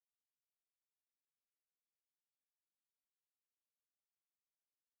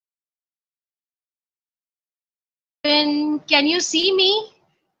Can you see me?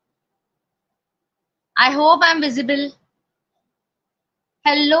 I hope I'm visible.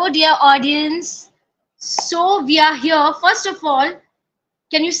 Hello, dear audience. So we are here. First of all,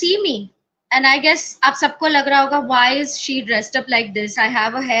 can you see me? And I guess आप सबको लग रहा होगा, why is she dressed up like this? I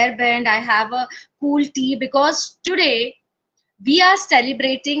have a hairband, I have a cool tea, because today we are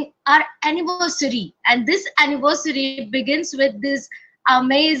celebrating our anniversary, and this anniversary begins with this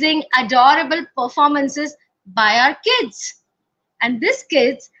amazing, adorable performances by our kids. And these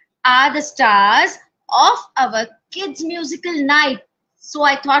kids are the stars of our kids musical night. So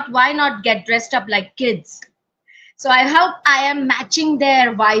I thought, why not get dressed up like kids? So I hope I am matching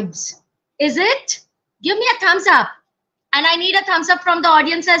their vibes. Is it? Give me a thumbs up. And I need a thumbs up from the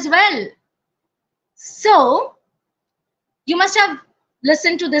audience as well. So you must have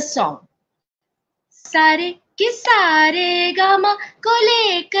listened to this song. सारे के सारे gamma को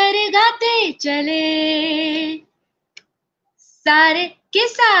लेकर गाते चले, सारे के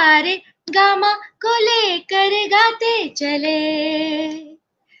सारे गामा को लेकर गाते चले.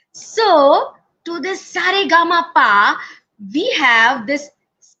 So to this sare gama pa, we have this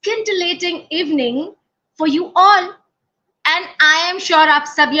scintillating evening for you all, and I am sure आप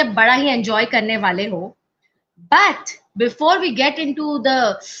सब ये बड़ा ही enjoy करने वाले हो. But before we get into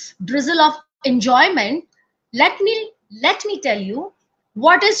the drizzle of enjoyment, let me tell you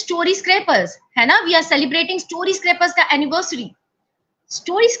what is StoryScrapers. है ना? We are celebrating StoryScrapers का anniversary.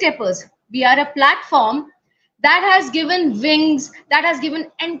 StoryScrapers, we are a platform that has given wings, that has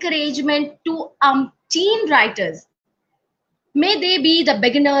given encouragement to teen writers. May they be the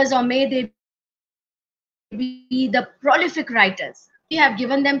beginners or may they be the prolific writers. We have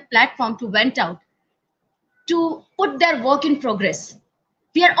given them platform to vent out, to put their work in progress.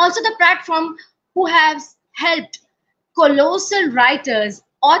 We are also the platform who has helped colossal writers,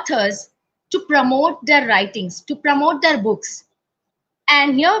 authors to promote their writings, to promote their books.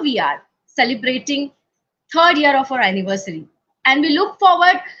 And here we are celebrating third year of our anniversary. And we look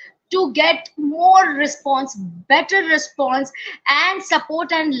forward to get more response, better response, and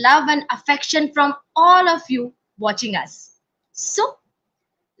support and love and affection from all of you watching us. So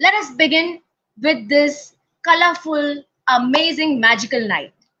let us begin with this colorful, amazing, magical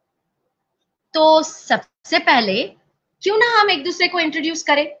night. तो सबसे पहले क्यों ना हम एक दूसरे को introduce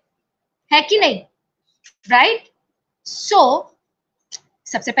करें, है कि नहीं? राइट? सो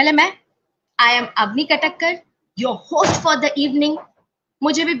सबसे पहले मैं, I am Avani कटक्कर, your host for the evening.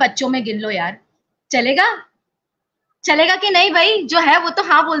 मुझे भी बच्चों में गिन लो यार. चलेगा? चलेगा कि नहीं भाई? जो है वो तो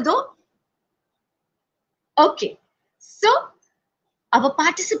हाँ बोल दो. Okay, so our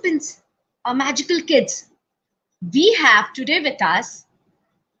participants, our magical kids, we have today with us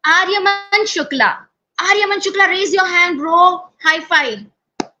Aryaman Shukla. Aryaman Shukla, raise your hand, bro. High five.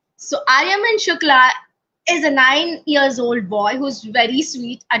 So Aryaman Shukla is a 9 years old boy who's very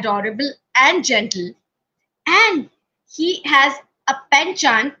sweet, adorable, and gentle. And he has a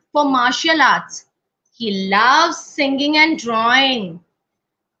penchant for martial arts. He loves singing and drawing.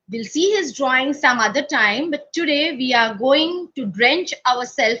 We'll see his drawing some other time, but today we are going to drench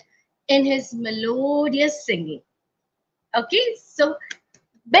ourselves in his melodious singing. Okay, so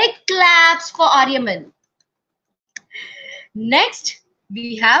big claps for Aryaman. Next,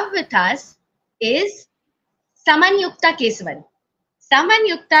 we have with us is Samanyukta Keswan.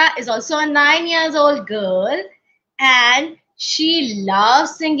 Samanyukta is also a 9 years old girl, and she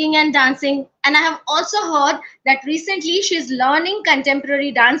loves singing and dancing. And I have also heard that recently she's learning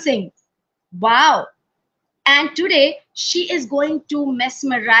contemporary dancing. Wow. And today she is going to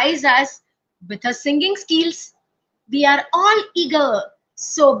mesmerize us with her singing skills. We are all eager.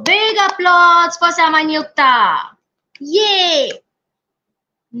 So big applause for Samanyukta. Yay.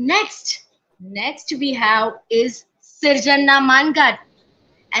 Next we have is Sirjanna Mangat.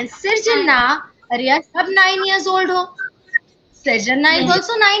 And Sirjanna, Arya sab 9 years old ho. Sirjanna is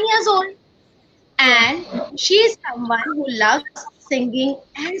also 9 years old. And she is someone who loves singing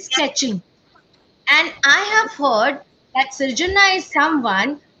and sketching. And I have heard that Sirjanna is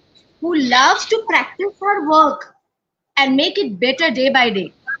someone who loves to practice her work and make it better day by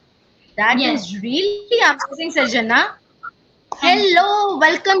day. That is really amazing, Sirjanna. Hello,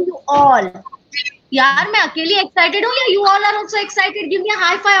 welcome you all. यार मैं अकेली excited हूँ या you all are also excited? Give me a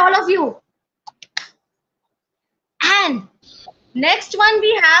high five, all of you. And next one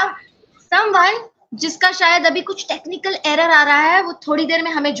we have someone जिसका शायद अभी कुछ technical error आ रहा है, वो थोड़ी देर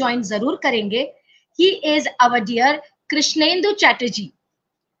में हमें ज्वाइन जरूर करेंगे. He is our dear Krishnendu Chatterjee.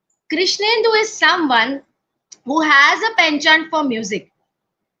 Krishnendu is someone who has a penchant for music.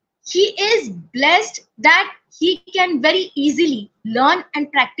 He is blessed that he can very easily learn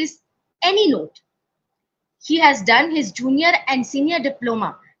and practice any note. he has done his junior and senior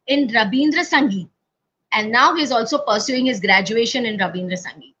diploma in Rabindra Sangeet, and now he is also pursuing his graduation in Rabindra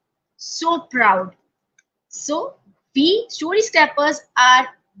Sangeet. So proud. So we Story Scrapers are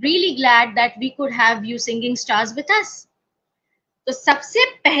really glad that we could have you singing stars with us. तो सबसे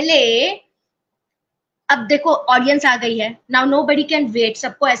पहले अब देखो audience आ गई है. Now nobody can wait.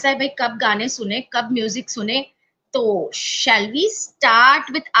 सबको ऐसा है भाई कब गाने सुने, कब म्यूजिक सुने. तो shall we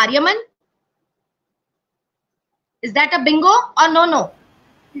start with Aryaman? Is that a bingo or no?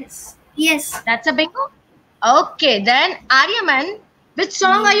 Yes. That's a bingo. Okay, then Aryaman, which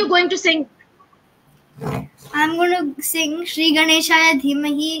song are you going to sing? I'm going to sing Shri Ganeshaya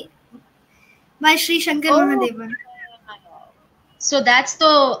Dhimahi by Shri Shankar Mahadevan. So that's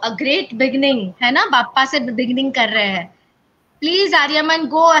तो a great beginning, है ना? बाप्पा से beginning कर रहे हैं. Please Aryaman,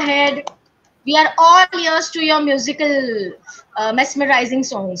 go ahead. We are all ears to your musical mesmerizing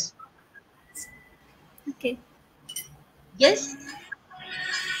songs. Okay. Yes.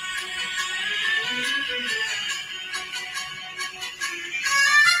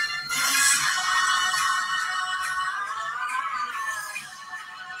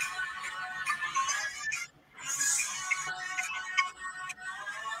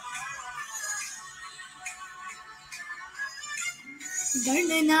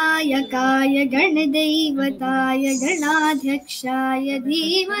 गणनायकाय गणदैवताय गणाध्यक्षाय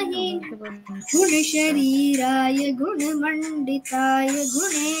धीमहि गुणशरीराय गुणमण्डिताय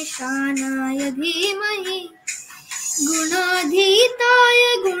गुणेशानाय धीमहि गुणाधीताय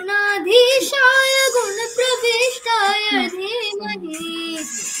गुणाधीशाय गुणप्रविष्टाय धीमहि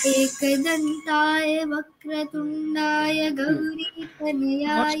एकदन्ताय वक्रतुण्डाय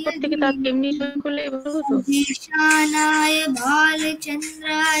गौरीतनयाय धीशानाय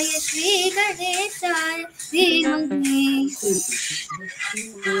बालचन्द्राय श्रीगणेशाय धीमहि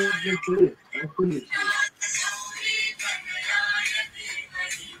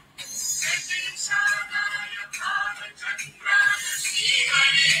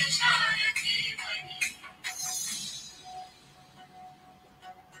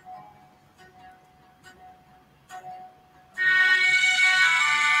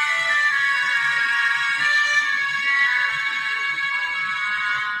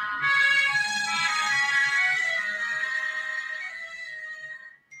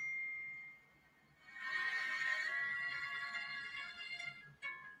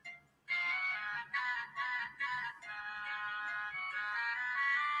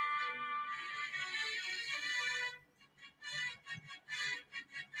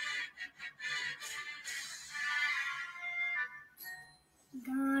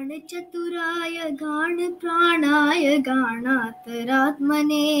गानचतुराय गानप्राणाय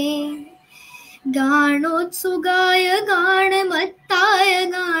गानान्तरात्मने गानोत्सुगाय गानमत्ताय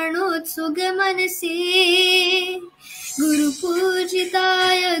गानोत्सुगमनसे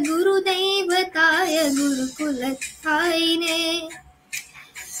गुरुपूजिताय गुरुदैवताय गुरुकुलस्थायिने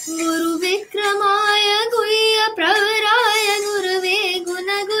गुरुविक्रमाय गुह्यप्रवराय गुरवे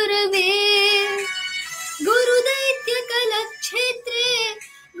गुणगुरवे गुरुदैत्यकलक्षेत्रे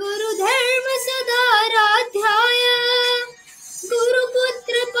गुरुधर्म सदाराध्याय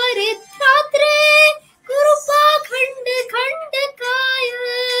गुरुपुत्र परित्रात्रे गुरुपाखण्ड खण्डकाय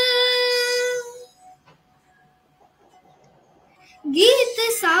गीत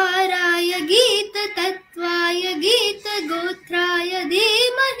साराय गीत तत्वाय गीत गोत्राय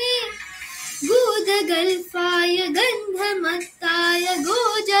धीमहि गूढगल्फाय गन्धमत्ताय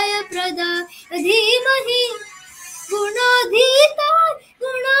गोजय प्रदाय धीमहि गुणाधीताय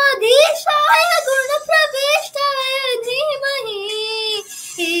गुणाधीशाय गुणप्रविष्टाय धीमहि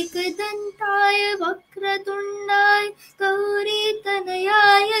एकदन्ताय वक्रतुण्डाय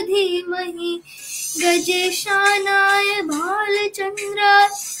गौरीतनयाय धीमहि गजेशानाय भालचन्द्राय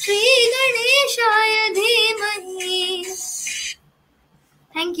श्रीगणेशाय धीमहि.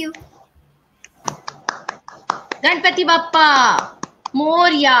 Thank you. Ganpati Bappa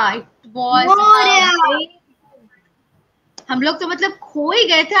Morya. It was हम लोग तो मतलब खो ही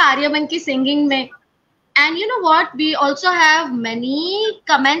गए थे आर्यमन की सिंगिंग में. And you know what? We also have many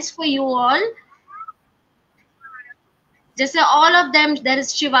comments for you all. जैसे all of them, there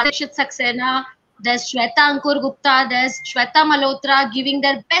is Shiva Dikshit Saxena, there's Shweta Ankur Gupta, there's Shweta Malhotra giving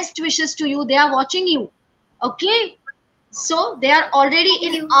their best wishes to you. They are watching you. Okay? So they are already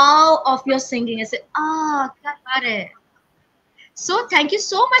in awe of your singing. I say, क्या बात है. So thank you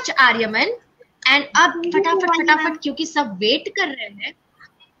so much Aryaman. And अब फटाफट क्योंकि सब wait कर रहे हैं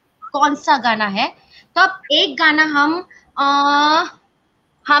कौन सा गाना है, तो अब एक गाना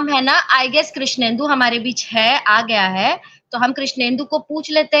हम है ना, आई गेस कृष्णेंदु हमारे बीच है, आ गया है, तो हम कृष्णेंदु को पूछ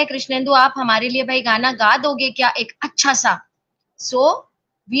लेते हैं, कृष्णेंदु आप हमारे लिए भाई गाना गा दोगे क्या, एक अच्छा सा? So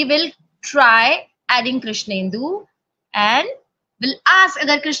we will try adding Krishnendu and will ask,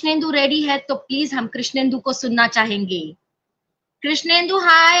 अगर कृष्णेंदु रेडी है तो प्लीज हम कृष्णेंदु को सुनना चाहेंगे. कृष्णेंदु,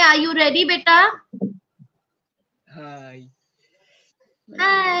 हाय, आर यू रेडी बेटा? Hi.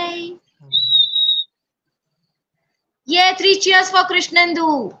 Hi. Yeah, 3 cheers for Krishnendu.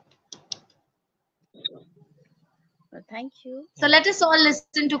 Thank you. So let us all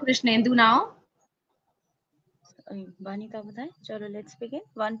listen to Krishnendu now. Vanita बताएं. चलो let's begin.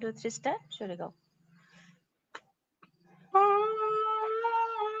 1 2 3 start. चलो go.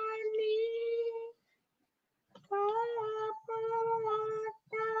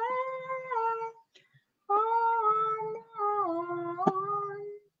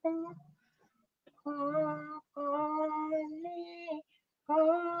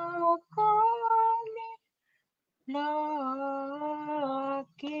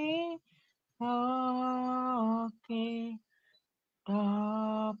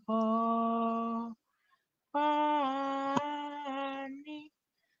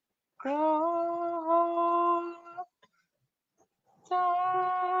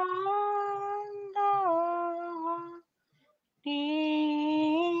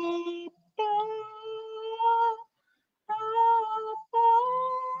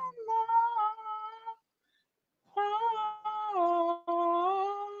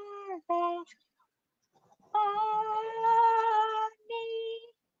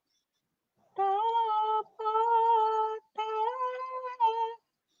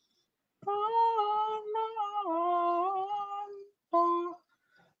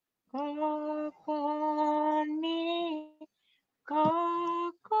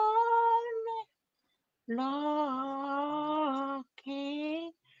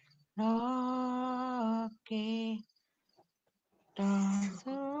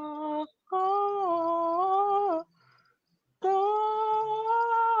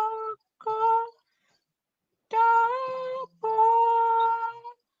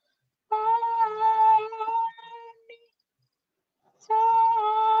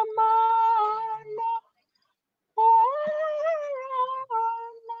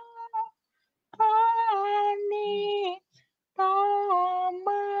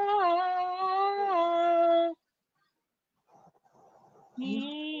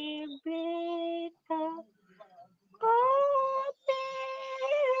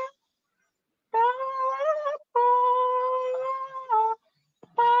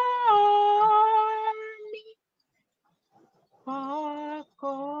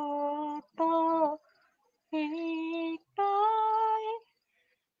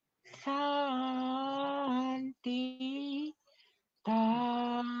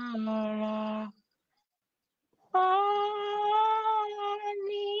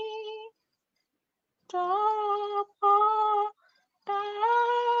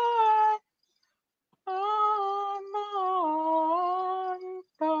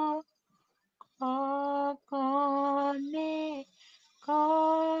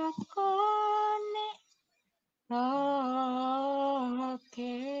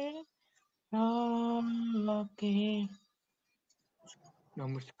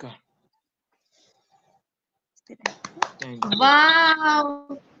 Namaskar. Thank you.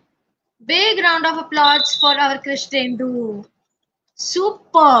 Wow. Big round of applause for our Krishnendu.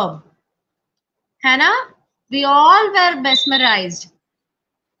 Superb. Hannah, we all were mesmerized.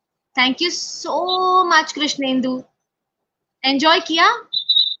 Thank you so much Krishnendu. Enjoy किया?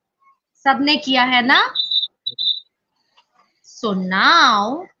 सबने किया है ना? So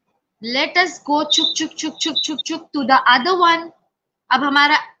now let us go chuk chuk chuk chuk chuk chuk to the other one. अब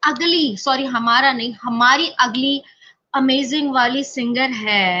हमारा अगली, sorry हमारा नहीं, हमारी अगली अमेजिंग वाली सिंगर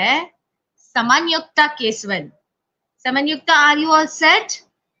है समन्युक्ता Kesavan. समन्युक्ता, are you all set?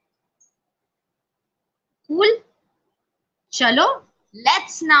 Cool. चलो,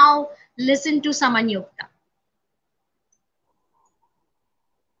 let's now listen to समन्युक्ता.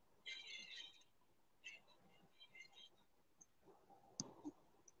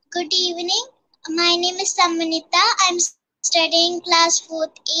 Good evening. My name is Samanyukta. I'm studying class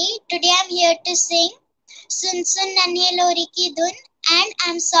 4th A. Today I'm here to sing Sun Sun Nanhe Lori Ki Dhun and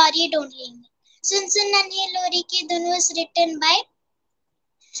I'm Sorry Don't Leave Me. Sun Sun Nanhe Lori Ki Dhun was written by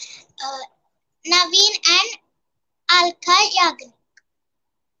Naveen and Alka Yagnik.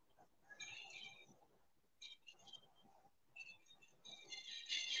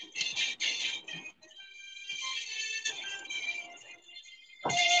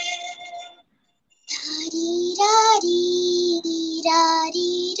 Dari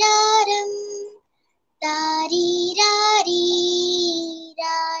rari raram, dari rari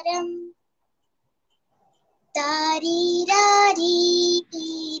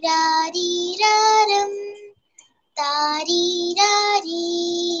रारी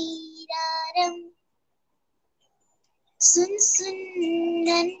रारी रारम। सुन सुन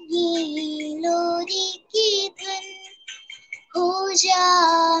नन्ही लोरी की धुन, हो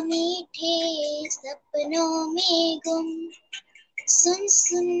जा मीठे सपनों में गुम। सुन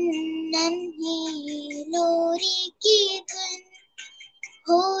सुन नन्ही लोरी की धुन,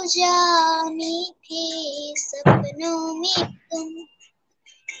 हो जा मीठे सपनों में गुम।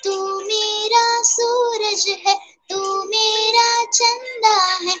 तू मेरा सूरज है, तू मेरा चंदा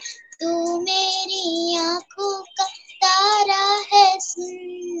है, तू मेरी आंखों का तारा है।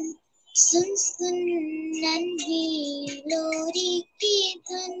 सुन सुन सुन नन्ही लोरी की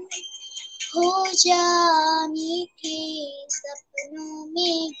धुन, हो जा मीठे सपनों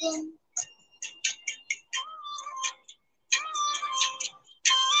में गुम।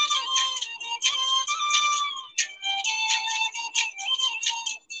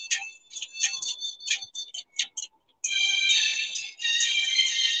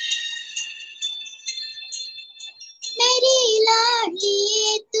 मेरी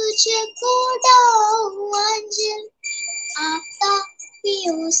लाडली तुझको डाऊं आंचल, आता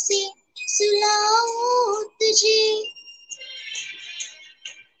पियों से सुलाऊं तुझे।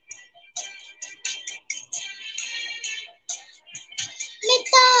 मैं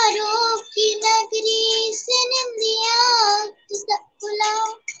तारों की नगरी से निंदिया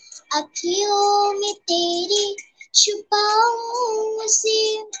बुलाऊं, अखियों में तेरी छुपाऊं उसे।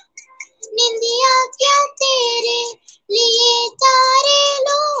 निंदिया क्या तेरे लिए तारे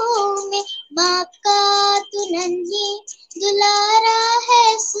लो मैं, माँ का तू नन्ही दुलारा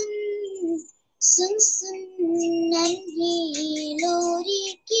है। सुन सुन सुन नन्ही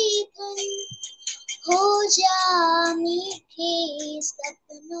लोरी की धुन, हो जा मीठे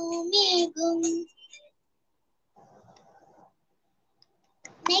सपनों में गुम।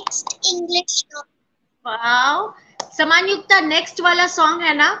 Next English. वाओ समानयुक्ता, नेक्स्ट वाला सॉन्ग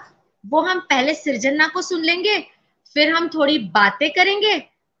है ना, वो हम पहले सृजन्ना को सुन लेंगे, फिर हम थोड़ी बातें करेंगे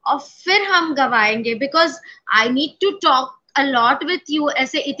और फिर हम गवाएंगे, because I need to talk a lot with you.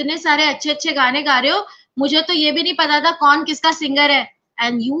 ऐसे इतने सारे अच्छे अच्छे गाने गा रहे हो, मुझे तो ये भी नहीं पता था कौन किसका सिंगर है,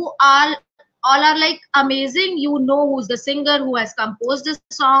 and you are all are like amazing. You know who's the singer, who has composed the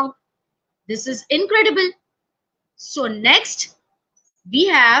song. This is incredible. So next we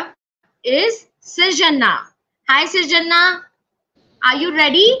have is Sirjanna. Hi Sirjanna, are you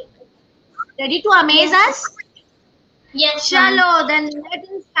ready? Ready to amaze us? Yes, Chalo, then let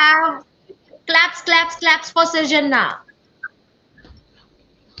us have claps, claps, claps for Sirjanna.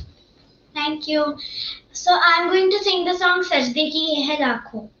 Thank you. So I'm going to sing the song सजदे की ये है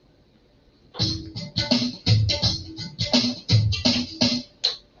लाखों।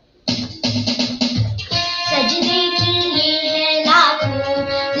 सजदे की ये है लाखों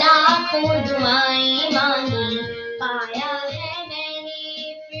लाखों दुआएं मांगी, पाया है मैंने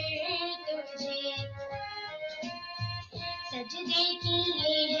फिर तुझे। सजदे की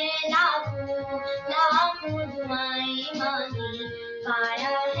ये है लाखों लाखों दुआएं मांगी,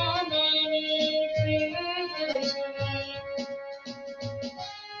 पाया है मैंने फिर तुझे।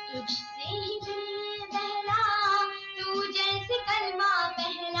 तुझसे ही दिल बहला, तू जैसे कलमा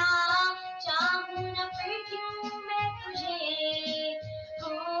पहला, चाहूं न फिर क्यों मैं तुझे।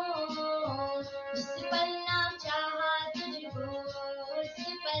 हो जिस पल ना चाहा तुझको, उस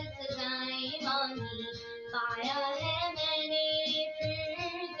पल सजाएं मांगी, पाया है मैंने फिर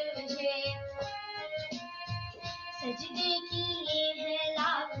तुझे। सजदे की ये है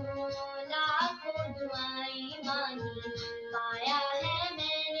लाखों लाखों दुआएं मांगी, पाया है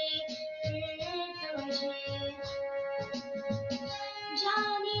मैंने फिर तुझे।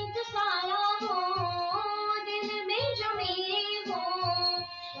 जाने तो सारा हो दिल में जो मेरे हो,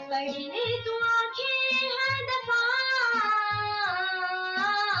 पढ़ ले तू आंखें हर दफा,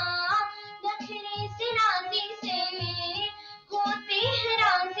 नखरे से नाज़ी से होते हैं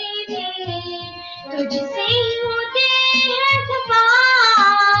राज़ी भी, तुझसे ही होते हैं खफा।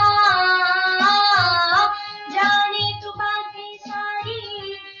 जाने तू बातें सारी,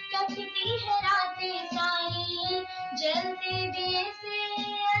 कटती है रातें सारी, जलते दिए से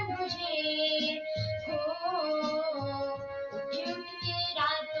अनबुझे। हो उठ के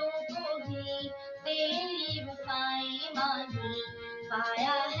रातों को भी तेरी वफाएं मांगी,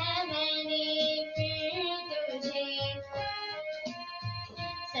 पाया है मैंने फिर तुझे।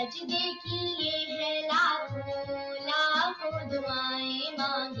 सजदे की ये है लाखों लाखों दुआएं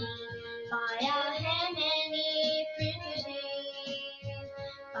मांगी, पाया है मैंने फिर तुझे,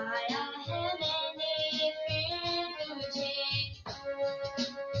 पाया है मैंने फिर तुझे।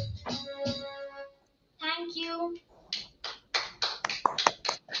 Thank you.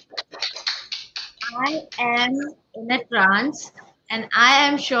 I am in a trance, and I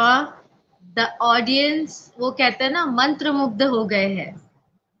am sure the audience वो कहते हैं ना मंत्र मुग्ध हो गए हैं.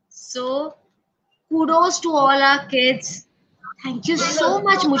 So kudos to all our kids. Thank you so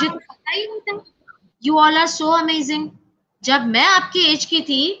much. मुझे तो पता ही नहीं था. You all are so amazing. जब मैं आपकी एज की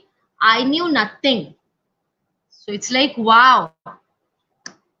थी, I knew nothing. So it's like wow.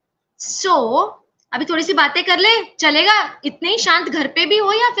 So अभी थोड़ी सी बातें कर ले, चलेगा? इतने ही शांत घर पे भी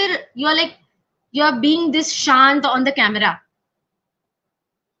हो या फिर you are like you are being this शांत on the camera?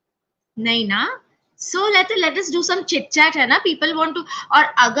 नहीं ना? So let us do some chit chat है ना? People want to. और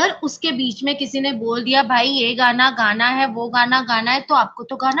अगर उसके बीच में किसी ने बोल दिया भाई ये गाना गाना है, वो गाना गाना है, तो आपको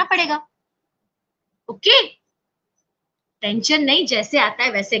तो गाना पड़ेगा. ओके? टेंशन नहीं, जैसे आता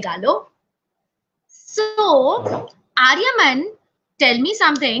है वैसे गा लो. So Aryaman, tell me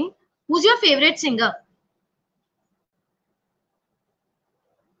something. Who's your favorite singer?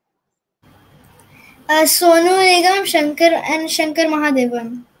 Sonu Nigam, Shankar, and Shankar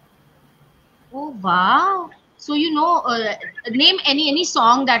Mahadevan. Oh wow! So you know, name any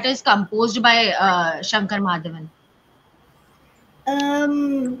song that is composed by Shankar Mahadevan.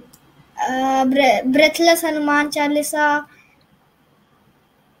 Breathless Hanuman Chalisa.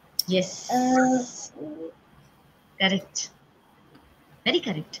 Yes. Correct. Very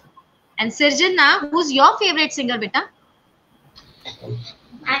correct. And Sirjanna, who's your favorite singer, beta?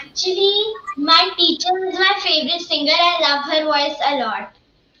 Actually, my teacher is my favorite singer. I love her voice a lot.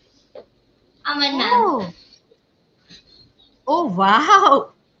 Aman ma'am. Oh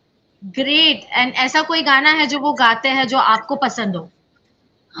wow! Great. And ऐसा कोई गाना है जो वो गाते हैं जो आपको पसंद हो?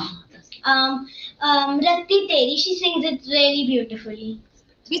 Ratti Teri. She sings it really beautifully.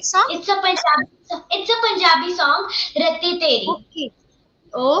 Which song? It's a Punjabi song. Ratti Teri.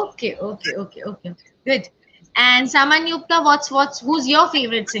 Okay. Good. And Samanyukta, who's your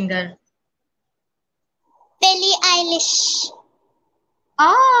favorite singer? Billie Eilish.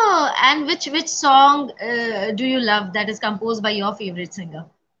 Oh, and which song do you love that is composed by your favorite singer?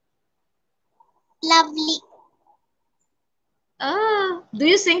 Lovely. Do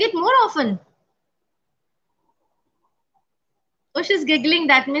you sing it more often? Oh, she's giggling.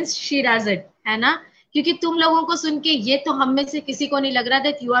 That means she does it, है ना? क्योंकि तुम लोगों को सुन के ये तो हम में से किसी को नहीं लग रहा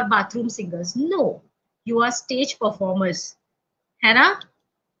that you are bathroom singers. No, you are stage performers, है ना?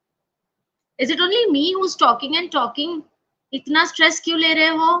 Is it only me who's talking and talking? इतना stress क्यों ले रहे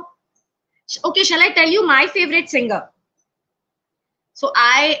हो? Okay, shall I tell you my favorite singer? So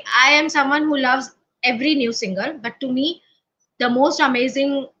I am someone who loves every new singer, but to me, the most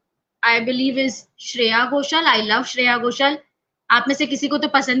amazing, I believe, is Shreya Ghoshal. I love Shreya Ghoshal. आप में से किसी को तो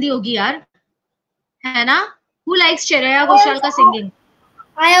पसंद ही होगी यार, है ना? Who likes Shreya Ghoshal का singing?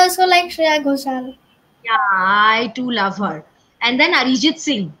 I also like Shreya Ghoshal. Yeah, I too love her. And then Arijit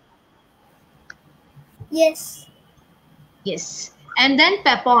Singh. Yes. And then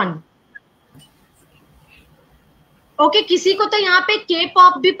Pepon. Okay, किसी को तो यहाँ पे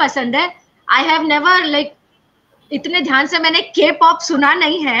K-pop भी पसंद है. I have never like इतने ध्यान से मैंने K-pop सुना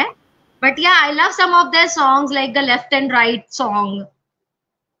नहीं है. But yeah, I love some of their songs like the left and right song.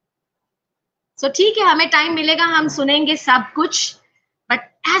 So ठीक है, हमें टाइम मिलेगा, हम सुनेंगे सब कुछ. But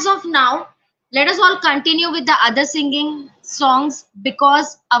as of now, let us all continue with the other singing songs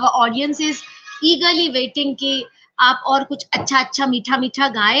because our audience is eagerly waiting कि आप और कुछ अच्छा मीठा मीठा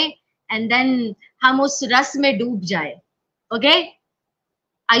गाएं and then हम उस रस में डूब जाए. Okay?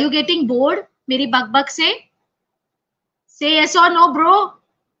 Are you getting bored मेरी बकबक से? Say yes or no, bro.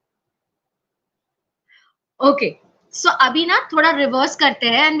 Okay. So अभी ना थोड़ा रिवर्स करते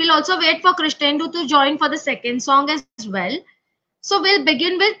हैं and we'll also wait for Krishnendu to join for the second song as well. So we'll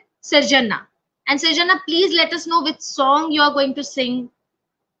begin with Sirjanna. And Sirjanna, please let us know which song you are going to sing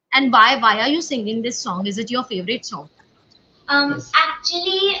and why are you singing this song? Is it your favorite song?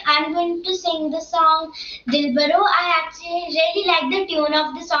 Actually, I'm going to sing the song Dilbaro. I actually really like the tune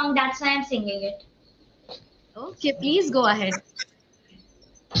of the song. That's why I'm singing it. Okay, please go ahead.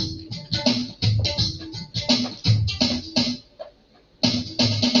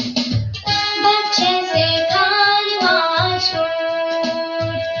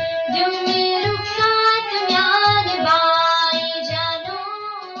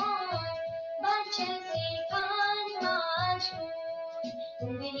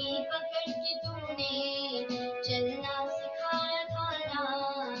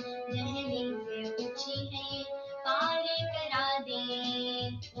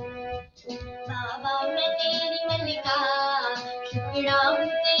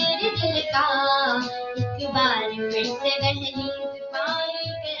 एक बार फिर से दहलीज पार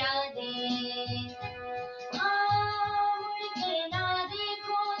करा दे मुड़ के ना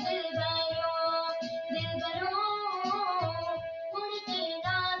देखो दिलबरो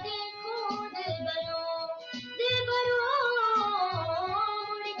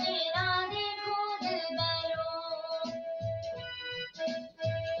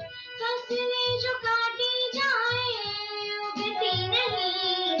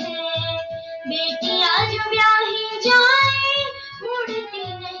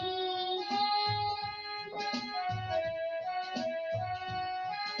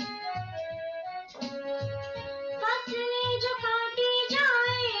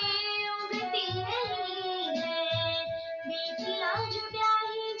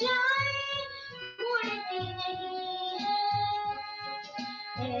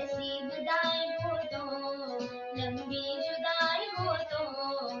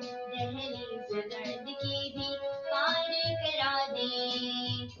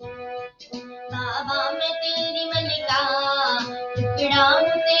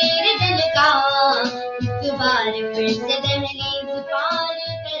से दहलीज पार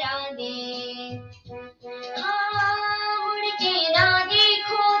करा दे। हाँ मुड़ के ना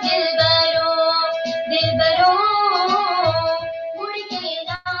देखो दिलबरो, दिलबरो मुड़ के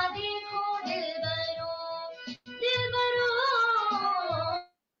ना देखो दिलबरो, दिलबरो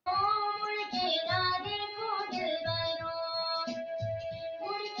मुड़ के ना देखो दिलबरो,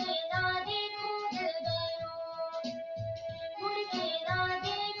 मुड़ के ना देखो दिलबरो, मुड़ के ना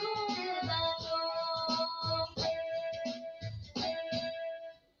देखो Dilbaro.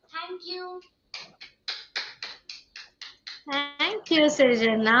 Thank you. Thank you,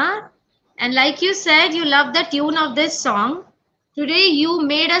 Sirjanna. And like you said, you love the tune of this song. Today, you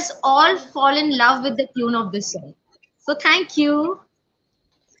made us all fall in love with the tune of this song. So thank you.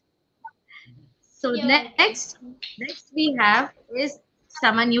 So You're welcome. next we have is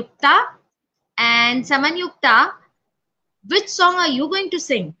Samanyukta. And Samanyukta, which song are you going to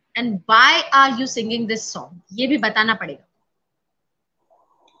sing? And why are you singing this song? ये भी बताना पड़ेगा.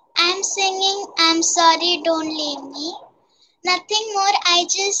 I'm singing I'm Sorry Don't Leave Me. Nothing more, I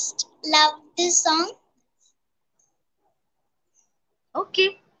just love this song.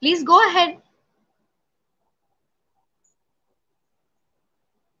 Okay, please go ahead.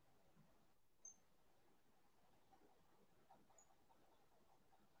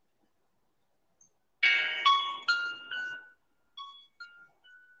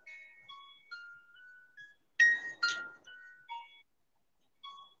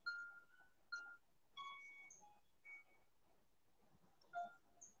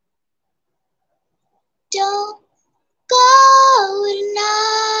 Don't go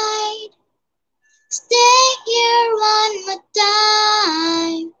tonight. Stay here one more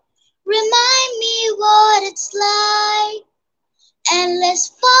time. Remind me what it's like. And let's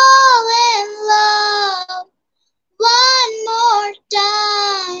fall in love one more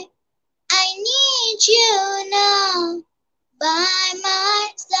time. I need you now by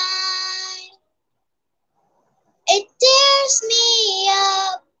my side. It tears me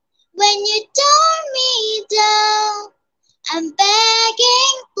up when you turn me down. I'm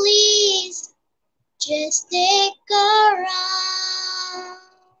begging, please, just stick around.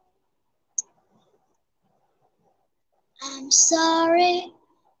 I'm sorry,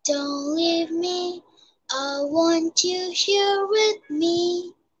 don't leave me. I want you here with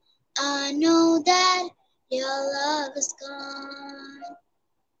me. I know that your love is gone.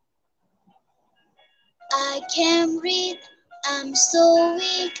 I can't breathe, I'm so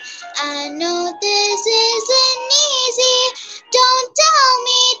weak. I know this isn't easy. Don't tell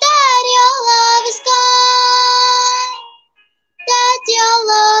me that your love is gone. That your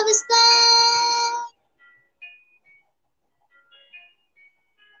love is gone.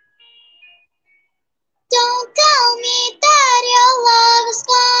 Don't tell me that your love is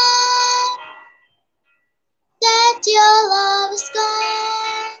gone. That your love is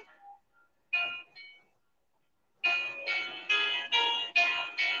gone.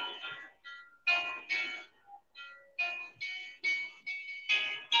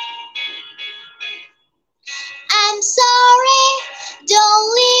 I'm sorry, don't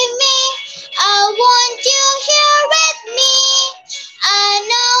leave me. I want you here with me. I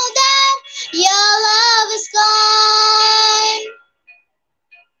know that your love is gone.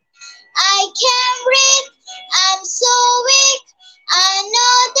 I can't breathe, I'm so weak. I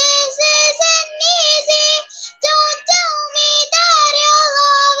know this isn't easy. Don't tell me that your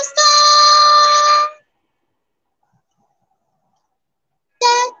love is gone.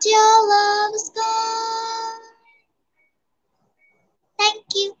 That your love is gone. Thank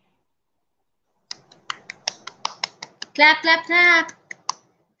you. Clap, clap, clap.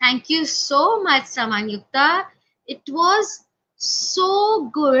 Thank you so much, Samanyukta. It was so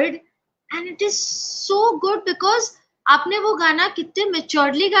good and it is so good because आपने वो गाना कितने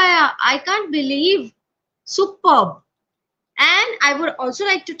maturely गाया. I can't believe. Superb. And I would also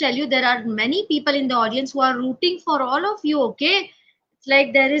like to tell you there are many people in the audience who are rooting for all of you, okay? It's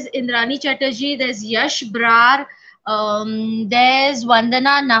like there is Indrani Chatterjee, there's Yash Brar, there's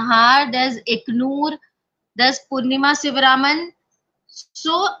Vandana Nahar, there's Iknoor, there's Purnima Sivaraman.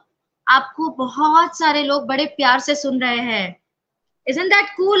 So, आपको बहुत सारे लोग बड़े प्यार से सुन रहे हैं. Isn't that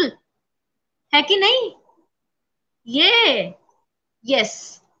cool? है कि नहीं? Yeah.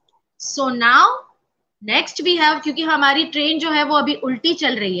 Yes. So now next we have, क्योंकि हमारी ट्रेन जो है वो अभी उल्टी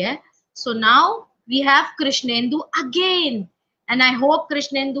चल रही है. So now we have Krishnendu again. And I hope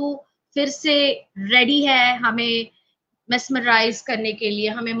Krishnendu फिर से ready है हमें mesmerize करने के लिए,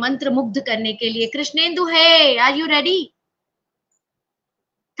 हमें मंत्र मुग्ध करने के लिए. Krishnendu, hey, are you ready?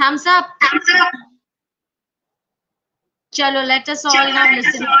 Thumbs up. Chalo, let us all now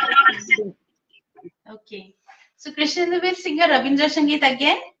listen. Okay. So Krishnendu will sing a Rabindra Sangeet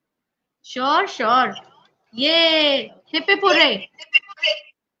again. Sure, sure. Yay! Hip hip hooray!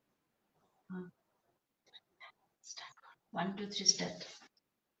 1, 2, 3, start.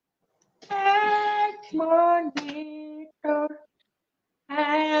 Monitor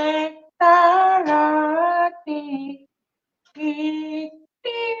at Tarati,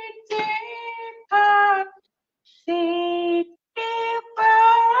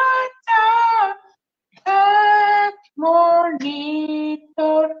 monitor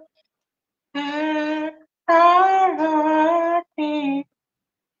at Tarati,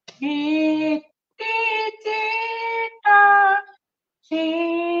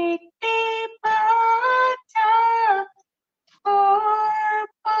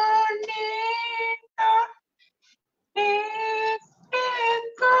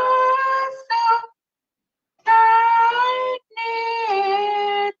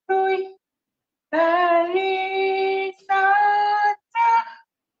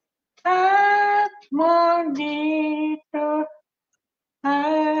 Monitor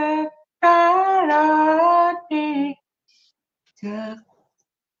at Tarati,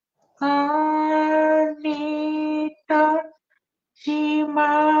 Monitor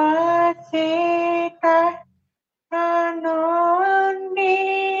Shimaseta Anonitoi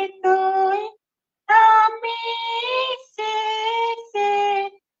Ami se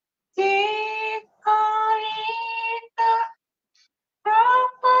Chikorita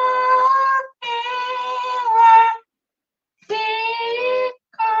Propatewa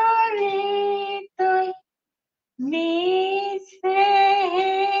Chikorita Ni se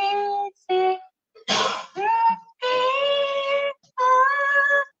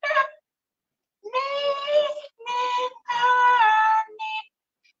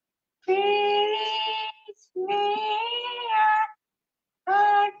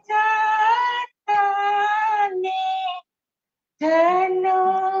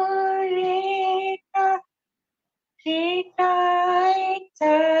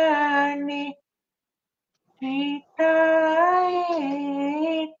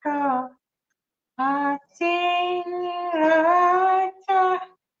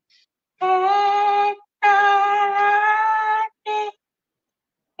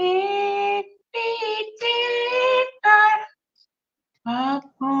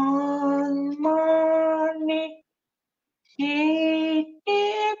Upon morning, Shiti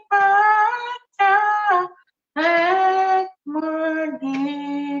Pata at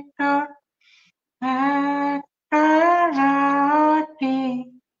Monitor at Karate.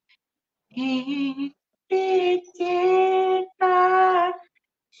 Shiti Chita,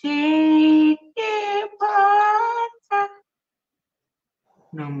 Shiti Pata.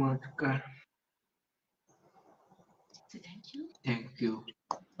 Namaskar. So thank you. Thank you.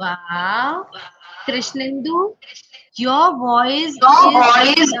 Wow. Krishnendu, your voice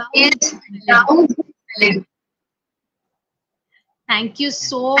Your is voice is down. Thank you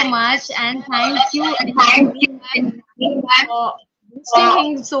so much, and thank you, And thank you for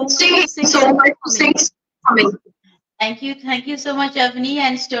singing so much, to sing so much to for sing me. for me. Thank you so much, Avni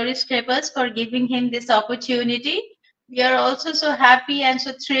and StoryScrapers, for giving him this opportunity. We are also so happy and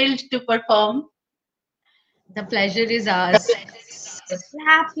so thrilled to perform. The pleasure is ours.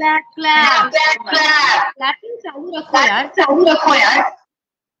 Clap, clap, clap. Clap. Clapping चालू रखो यार. चालू रखो यार.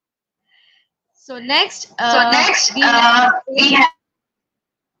 So next, So next, we have we have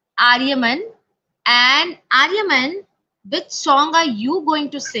Aryaman. And Aryaman, which song are you going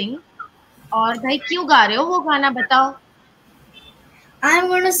to sing? और भाई क्यों गा रहे हो वो गाना बताओ. I'm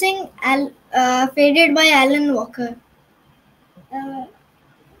going to sing Faded by Alan Walker.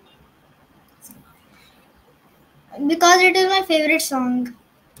 Because it is my favorite song.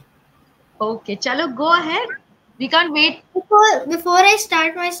 Okay, chalo, go ahead. We can't wait. Before I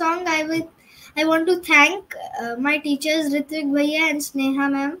start my song, I want to thank my teachers Ritvik Bhaiya and Sneha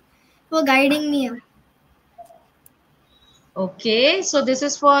ma'am for guiding me up. Okay, so this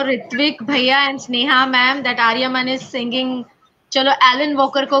is for Ritvik Bhaiya and Sneha ma'am that Aryaman is singing. चलो Alan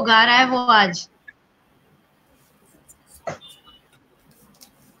Walker को गा रहा है वो आज.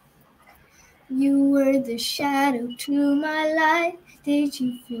 You were the shadow to my light. Did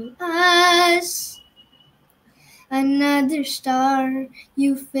you feel us? Another star,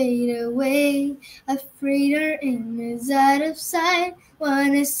 you fade away. Afraid our aim is out of sight.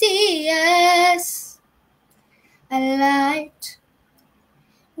 Wanna see us? A light.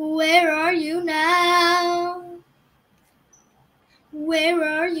 Where are you now? Where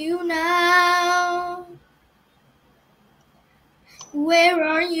are you now? Where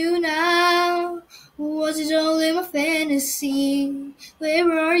are you now? Was it all in my fantasy?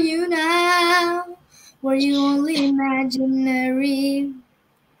 Where are you now? Were you only imaginary?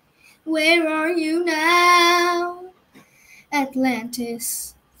 Where are you now?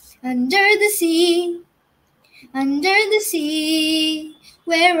 Atlantis, under the sea, under the sea.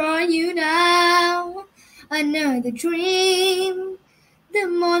 Where are you now? Another dream. The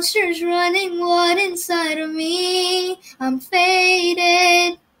monster's running wild inside of me. I'm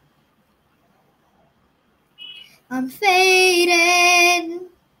faded. I'm faded.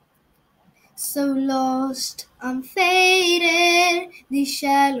 So lost, I'm faded. These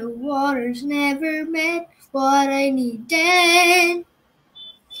shallow waters never met what I needed.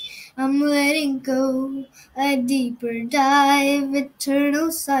 I'm letting go, a deeper dive,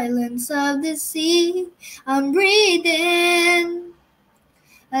 eternal silence of the sea. I'm breathing,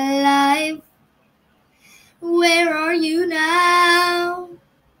 alive. Where are you now?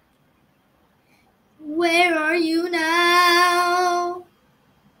 Where are you now?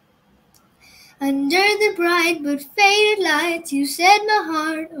 Under the bright but faded lights, you set my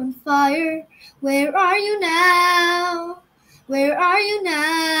heart on fire. Where are you now? Where are you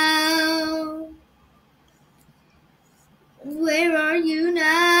now? Where are you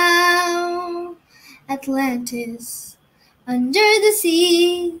now? Atlantis, under the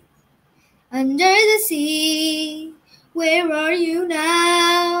sea, under the sea. Where are you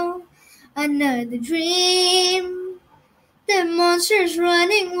now? Another dream. The monster's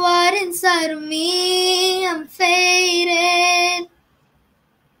running wild inside of me. I'm faded.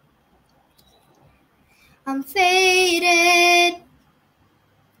 I'm faded.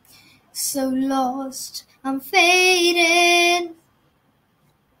 So lost. I'm faded.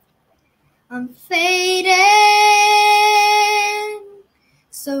 I'm faded.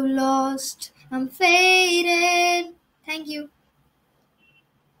 So lost. I'm faded. Thank you.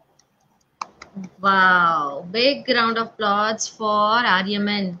 Wow, big round of applause for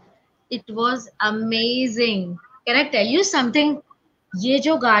Aryaman. It was amazing. Can I tell you something? ये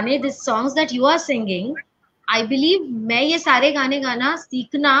जो गाने, these songs that you are singing, I believe मैं ये सारे गाने गाना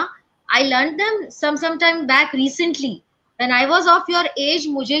सीखना, I learned them sometime back recently. When I was of your age,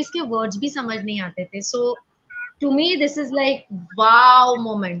 मुझे इसके words भी समझ नहीं आते थे. So to me, this is like wow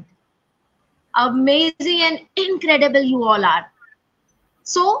moment. Amazing and incredible you all are.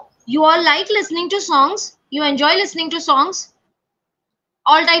 So you all like listening to songs? You enjoy listening to songs?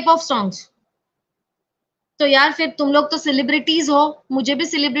 All type of songs. तो यार फिर तुम लोग तो सेलिब्रिटीज हो, मुझे भी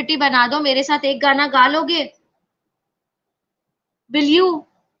celebrity बना दो, मेरे साथ एक गाना गा लोगे? Will you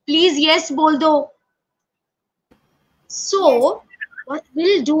please yes बोल दो? So what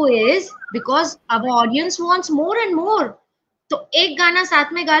we'll do is, because our audience wants more and more, तो एक गाना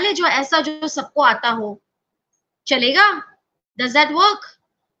साथ में गा ले जो ऐसा जो सबको आता हो. चलेगा? Does that work?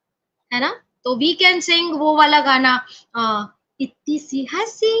 है ना? तो we can sing वो वाला गाना, इतनी सी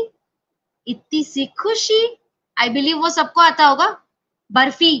हंसी, इतनी सी खुशी. आई बिलीव वो सबको आता होगा.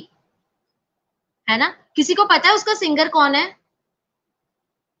 बर्फी, है ना? किसी को पता है उसका सिंगर कौन है?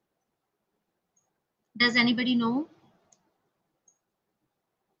 Does anybody know?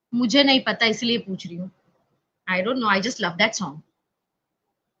 मुझे नहीं पता इसलिए पूछ रही हूँ. I don't know. I just love that song.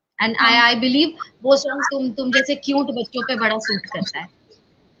 And I believe वो song तुम जैसे क्यूट बच्चों पे बड़ा सूट करता है.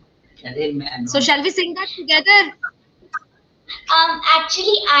 So shall we sing that together?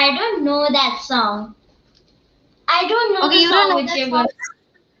 Actually, I don't know that song. I don't know Okay, the you don't song know which that you're song? going.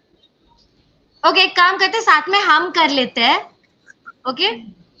 Okay, एक काम करते हैं, साथ में हम कर लेते हैं.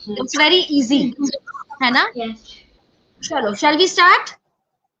 Okay, it's very easy, है ना? Yes. चलो, shall we start?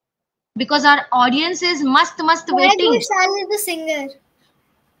 Because our audience is must Shreya waiting. Ghoshal is the singer.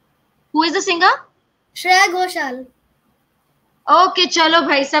 Who is the singer? Shreya Ghoshal. Okay, chalo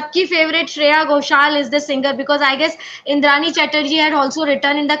bhai, सबकी favorite Shreya Ghoshal is the singer, because I guess Indrani Chatterjee had also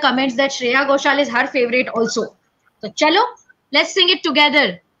written in the comments that Shreya Ghoshal is her favorite also. So chalo, let's sing it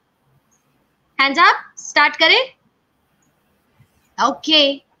together. Hands up, start करें.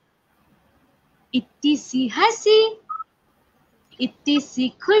 Okay. इतनी सी हंसी, इतनी सी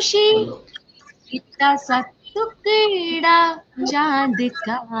खुशी, इतना सा टुकड़ा चांद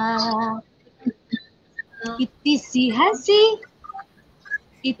का. इतनी सी हंसी,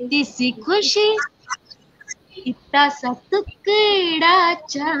 इतनी सी खुशी, इतना सा टुकड़ा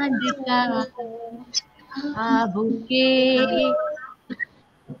चांद का. ख्वाबों के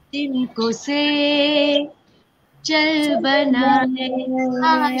तिनकों से चल बनाए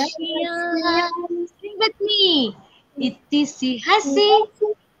आशियां. Sing with me. इतनी सी हंसी,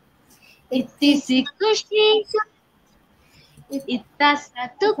 इतनी सी खुशी, इतना सा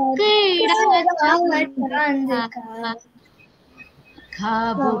टुकड़ा चांद का.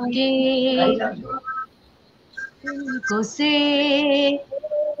 ख्वाबों के तिनकों से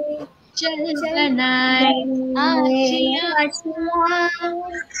चल चल बनाए आशियाँ. आशियाँ.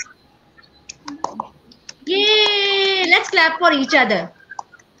 ये let's clap for each other.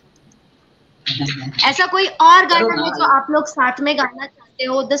 ऐसा कोई और गाना है जो आप लोग साथ में गाना चाहते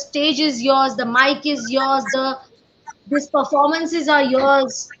हो? The stage is yours, the mic is yours, the this performances are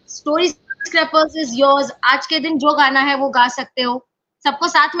yours, story scrapers is yours. आज के दिन जो गाना है वो गा सकते हो. सबको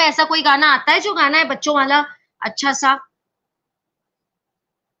साथ में ऐसा कोई गाना आता है जो गाना है बच्चों वाला अच्छा सा?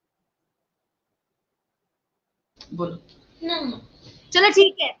 चलो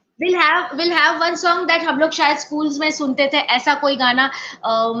ठीक है. we'll have one song that हम लोग शायद स्कूल्स में सुनते थे. ऐसा कोई गाना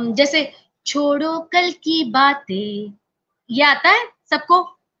जैसे छोड़ो कल की बातें. ये आता है सबको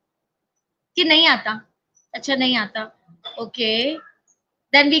कि नहीं आता? अच्छा नहीं आता. Okay,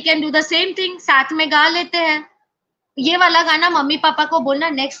 then we can do the same thing. साथ में गा लेते हैं. ये वाला गाना मम्मी पापा को बोलना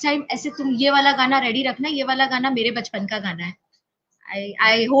नेक्स्ट टाइम ऐसे तुम ये वाला गाना रेडी रखना. ये वाला गाना मेरे बचपन का गाना है.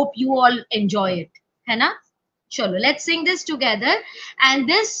 I hope you all enjoy it. है ना? चलो let's sing this together. And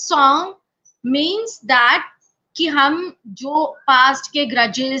this song means that कि हम जो पास्ट के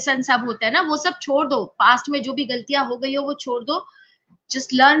ग्रजेस एंड सब होते हैं ना वो सब छोड़ दो. पास्ट में जो भी गलतियां हो गई हो वो छोड़ दो.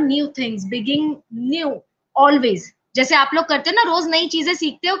 Just learn new things, begin new always. जैसे आप लोग करते हो ना, रोज नई चीजें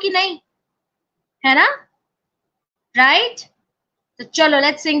सीखते हो कि नहीं? है ना? राइट? तो चलो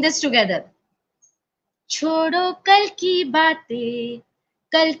लेट्स सिंग दिस टुगेदर. छोड़ो कल की बातें,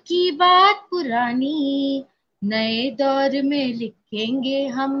 कल की बात पुरानी, नए दौर में लिखेंगे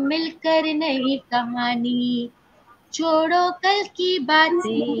हम मिलकर नई कहानी. छोड़ो कल की बातें, कल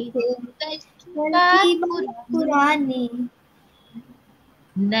की कल बात की बात पुरानी, पुरानी,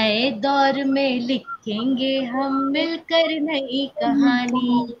 नए दौर में लिखेंगे हम मिलकर नई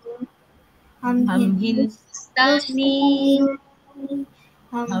कहानी. हम हम हिंदुस्तानी, हिंदुस्तानी,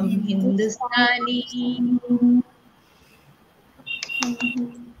 हम हम हिंदुस्तानी. हिंदुस्तानी.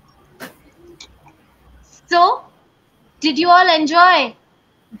 So, did you all enjoy?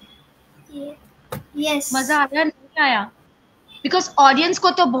 Yes. मजा आया नहीं आया? Because audience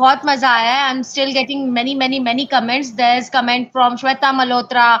को तो बहुत मजा आया है. I'm still getting many comments. There's comment from Shweta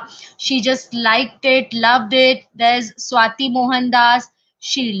Malhotra. She just liked it, loved it. There's Swati Mohandas.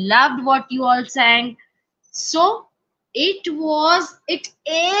 She loved what you all sang. So it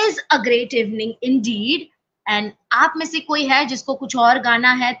is a great evening indeed. And आप में से कोई है जिसको कुछ और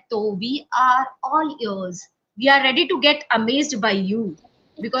गाना है तो we are all ears. We are ready to get amazed by you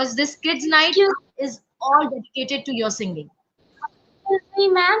because this kids night is all dedicated to your singing. Excuse me,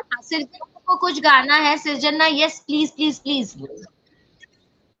 ma'am. सिरजन्ना को कुछ गाना है? सिरजन्ना, yes, please, please, please.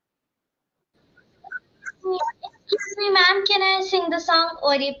 Excuse me, ma'am. Can I sing the song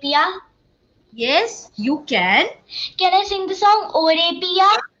Ore Piya? Yes, you can. Can I sing the song Ore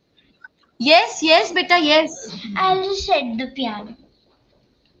Piya? Yes, yes, beta, yes. I'll just set the piano.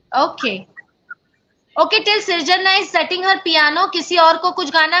 Okay. Okay, till Sirjanna is setting her piano, किसी और को कुछ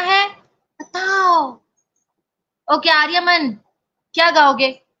गाना है? बताओ. Okay, Aryaman, क्या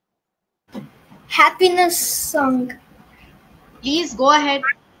गाओगे? Happiness song. Please go ahead.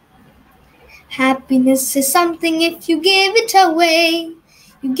 Happiness is something if you give it away,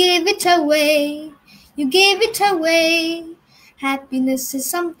 you give it away, you give it away. Happiness is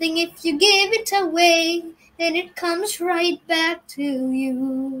something if you give it away, then it comes right back to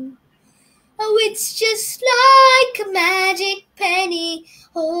you. Oh, it's just like a magic penny.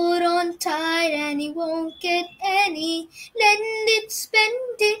 Hold on tight and you won't get any. Lend it,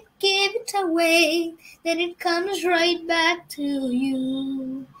 spend it, give it away, then it comes right back to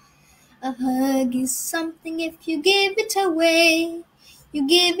you. A hug is something if you give it away, you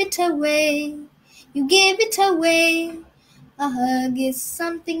give it away, you give it away. A hug is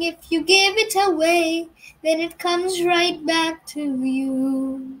something if you give it away, then it comes right back to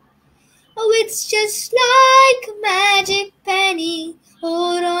you. Oh, it's just like a magic penny.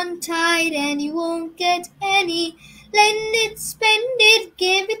 Hold on tight and you won't get any. Lend it, spend it,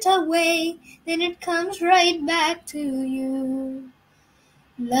 give it away, then it comes right back to you.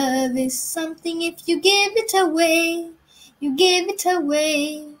 Love is something if you give it away, you give it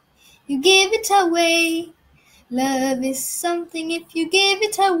away, you give it away. Love is something if you give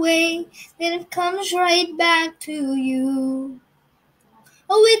it away, then it comes right back to you.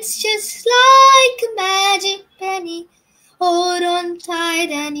 Oh, it's just like a magic penny. Hold on tight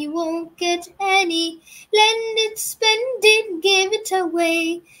and you won't get any. Lend it, spend it, give it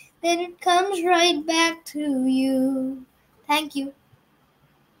away, then it comes right back to you. Thank you.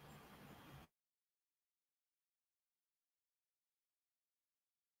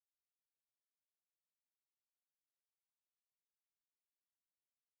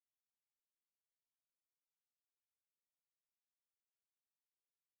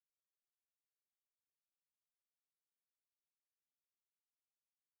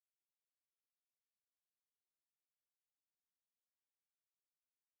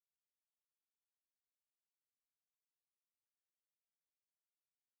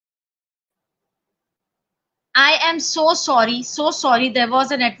 I am so sorry, so sorry. There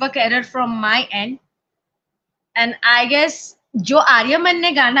was a network error from my end. And I guess जो आर्यमन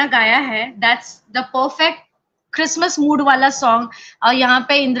ने गाना गाया है, that's the perfect Christmas mood वाला song. और यहाँ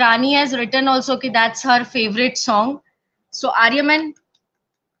पे Indrani has written also कि that's her favorite song. So Aryaman,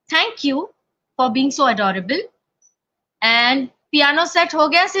 thank you for being so adorable. And piano set हो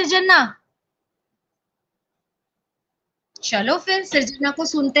गया सिरजन्ना? चलो फिर सिरजन्ना को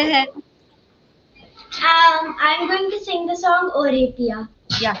सुनते हैं. I'm going to sing the song Ore Piya.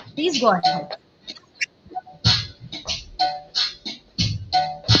 Yeah, please go ahead.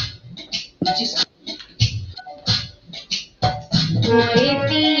 Ore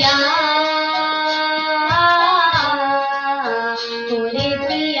Piya, Ore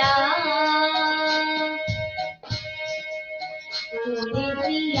Piya, Ore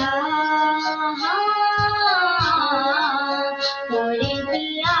Piya, Ore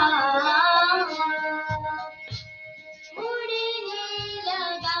Piya. उड़ने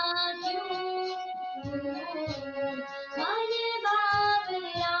लगा क्यों मन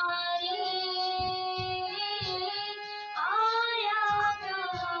बावरा रे आया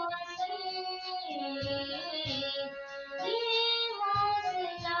कहाँ से ये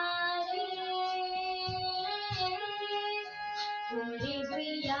हौसला रे उड़े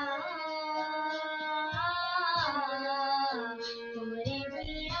पिया उड़े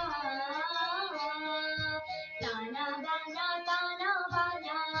पिया ताना बाना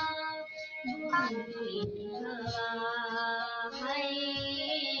बूंदी हवा है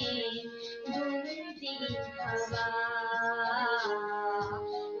बूंदी हवा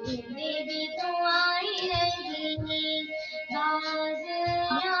बूंदे भी तो आई रही बाज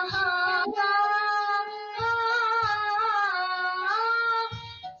यहाँ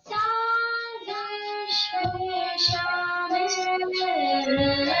साजिश में शामिल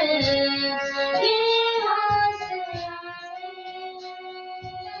ये हौसला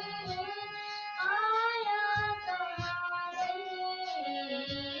आया कहाँ से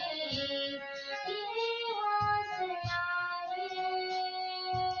ये हौसला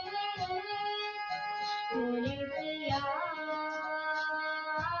भोले पिया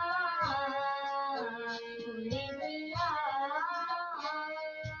भोले पिया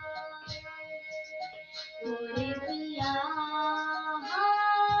भोले पिया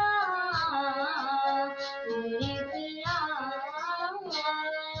भोले पिया.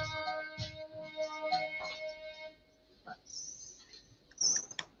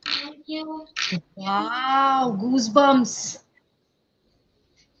 Thank you. Wow, goosebumps.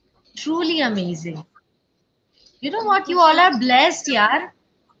 Truly amazing. You know what? You all are blessed, yaar.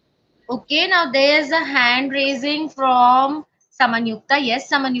 Okay, now there's a hand raising from Samanyukta. Yes,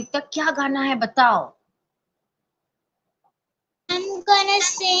 Samanyukta, क्या गाना है बताओ? I'm gonna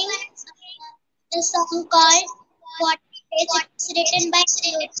sing the song called What It Is. It's written by the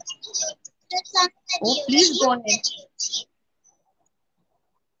song Oh, please go ahead.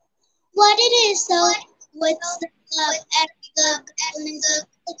 What it is, so what's the love every girl is on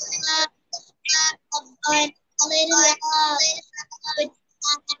little love with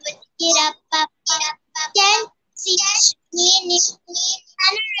get up can see me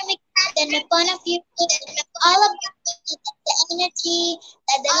panoramic then upon a few all about the energy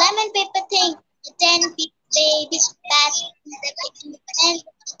that the lemon paper thing the 10 baby back and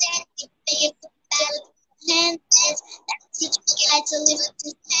hands that teach me to live to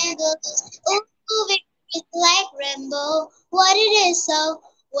tangle. Ooh, it's like rainbow. What it is, so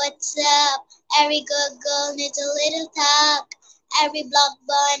what's up? Every good girl needs a little talk. Every block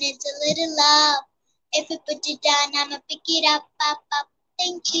boy needs a little love. If you put it down, I'ma pick it up.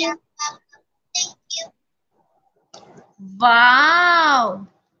 Thank you. Thank you. Wow,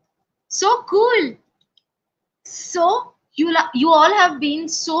 so cool. So you all have been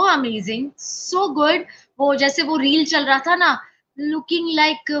so amazing, so good. वो जैसे वो reel चल रहा था ना, looking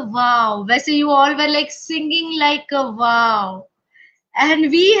like a wow. वैसे you all were like singing like a wow. And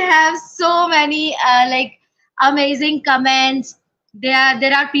we have so many like amazing comments.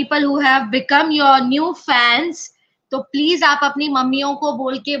 There are people who have become your new fans. तो please आप अपनी मम्मियों को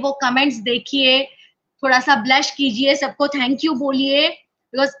बोल के वो comments देखिए, थोड़ा सा blush कीजिए, सबको thank you बोलिए,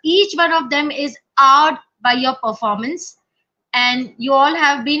 because each one of them is out by your performance, and you all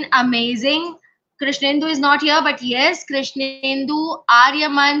have been amazing. Krishnendu is not here, but yes, Krishnendu,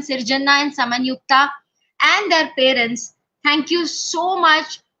 Aryaman, Sirjanna, and Samanyukta, and their parents, thank you so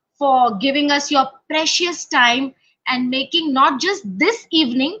much for giving us your precious time and making not just this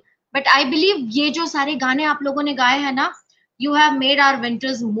evening, but I believe ये जो सारे गाने आप लोगों ने गाए हैं ना, you have made our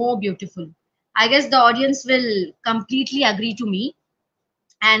winters more beautiful. I guess the audience will completely agree to me.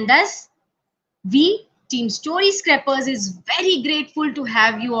 And thus, we Team Story Scrapers is very grateful to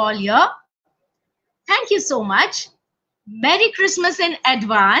have you all here. Thank you so much. Merry Christmas in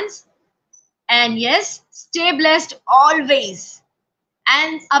advance. And yes, stay blessed always.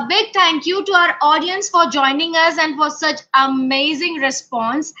 And a big thank you to our audience for joining us and for such amazing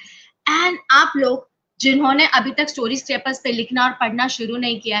response. And आप लोग जिन्होंने अभी तक story scrapers पे लिखना और पढ़ना शुरू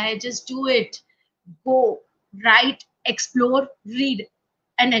नहीं किया है, just do it. Go, write, explore, read,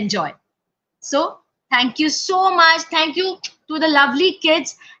 and enjoy. So, thank you so much. Thank you to the lovely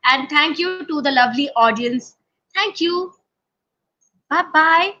kids and thank you to the lovely audience. Thank you. Bye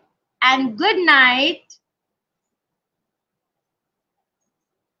bye and good night.